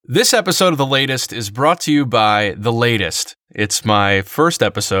This episode of The Latest is brought to you by The Latest. It's my first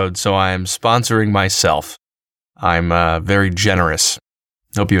episode, so I'm sponsoring myself. I'm very generous.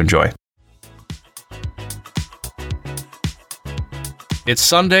 Hope you enjoy. It's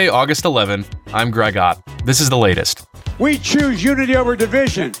Sunday, August 11th. I'm Greg Ott. This is The Latest. We choose unity over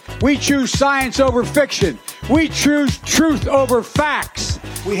division. We choose science over fiction. We choose truth over facts.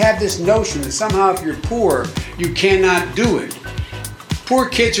 We have this notion that somehow if you're poor, you cannot do it. Poor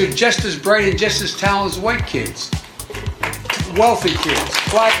kids are just as bright and just as talented as white kids. Wealthy kids,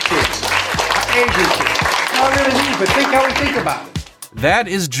 black kids, Asian kids. Not really, but think how we think about it. That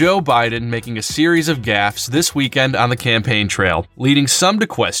is Joe Biden making a series of gaffes this weekend on the campaign trail, leading some to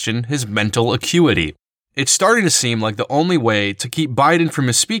question his mental acuity. It's starting to seem like the only way to keep Biden from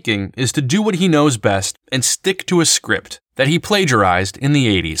misspeaking is to do what he knows best and stick to a script that he plagiarized in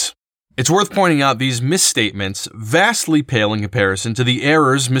the 80s. It's worth pointing out these misstatements vastly pale in comparison to the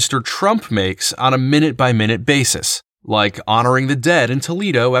errors Mr. Trump makes on a minute-by-minute basis, like honoring the dead in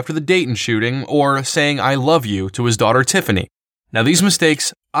Toledo after the Dayton shooting or saying I love you to his daughter Tiffany. Now, these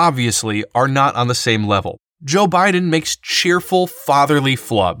mistakes obviously are not on the same level. Joe Biden makes cheerful, fatherly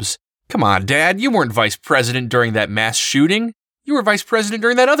flubs. Come on, Dad, you weren't vice president during that mass shooting. You were vice president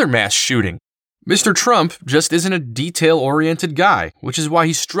during that other mass shooting. Mr. Trump just isn't a detail-oriented guy, which is why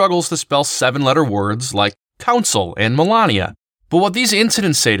he struggles to spell 7-letter words like council and Melania. But what these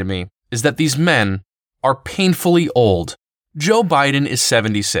incidents say to me is that these men are painfully old. Joe Biden is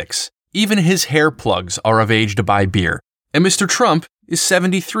 76. Even his hair plugs are of age to buy beer. And Mr. Trump is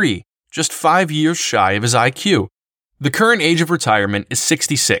 73, just 5 years shy of his IQ. The current age of retirement is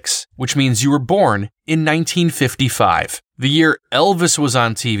 66, which means you were born in 1955. The year Elvis was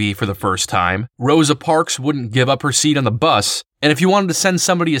on TV for the first time, Rosa Parks wouldn't give up her seat on the bus, and if you wanted to send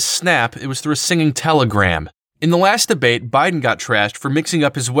somebody a snap, it was through a singing telegram. In the last debate, Biden got trashed for mixing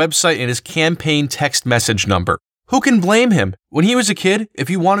up his website and his campaign text message number. Who can blame him? When he was a kid, if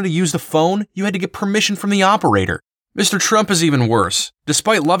you wanted to use the phone, you had to get permission from the operator. Mr. Trump is even worse.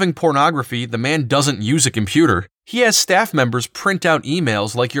 Despite loving pornography, the man doesn't use a computer. He has staff members print out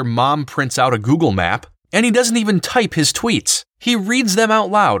emails like your mom prints out a Google map, and he doesn't even type his tweets. He reads them out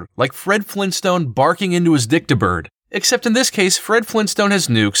loud, like Fred Flintstone barking into his dictabird. Except in this case, Fred Flintstone has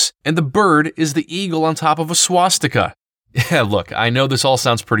nukes, and the bird is the eagle on top of a swastika. Yeah, look, I know this all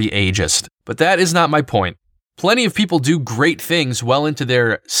sounds pretty ageist, but that is not my point. Plenty of people do great things well into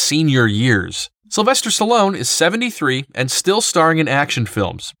their senior years. Sylvester Stallone is 73 and still starring in action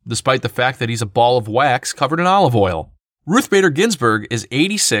films, despite the fact that he's a ball of wax covered in olive oil. Ruth Bader Ginsburg is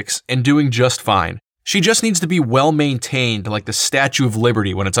 86 and doing just fine. She just needs to be well-maintained like the Statue of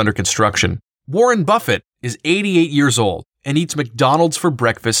Liberty when it's under construction. Warren Buffett is 88 years old and eats McDonald's for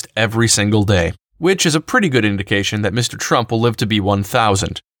breakfast every single day, which is a pretty good indication that Mr. Trump will live to be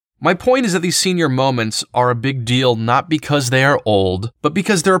 1,000. My point is that these senior moments are a big deal not because they are old, but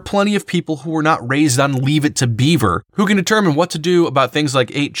because there are plenty of people who were not raised on Leave It to Beaver who can determine what to do about things like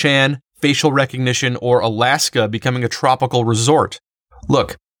 8chan, facial recognition, or Alaska becoming a tropical resort.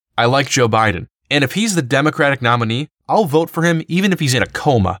 Look, I like Joe Biden, and if he's the Democratic nominee, I'll vote for him even if he's in a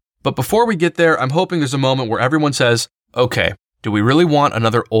coma. But before we get there, I'm hoping there's a moment where everyone says, okay, do we really want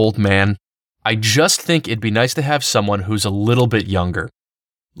another old man? I just think it'd be nice to have someone who's a little bit younger.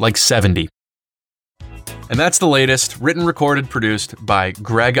 Like 70. And that's The Latest, written, recorded, produced by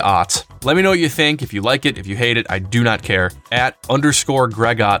Greg Ott. Let me know what you think. If you like it, if you hate it, I do not care.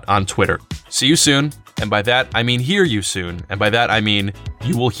 @_Greg Ott on Twitter. See you soon. And by that, I mean hear you soon. And by that, I mean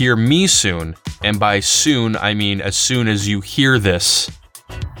you will hear me soon. And by soon, I mean as soon as you hear this.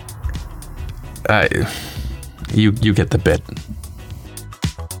 You get the bit.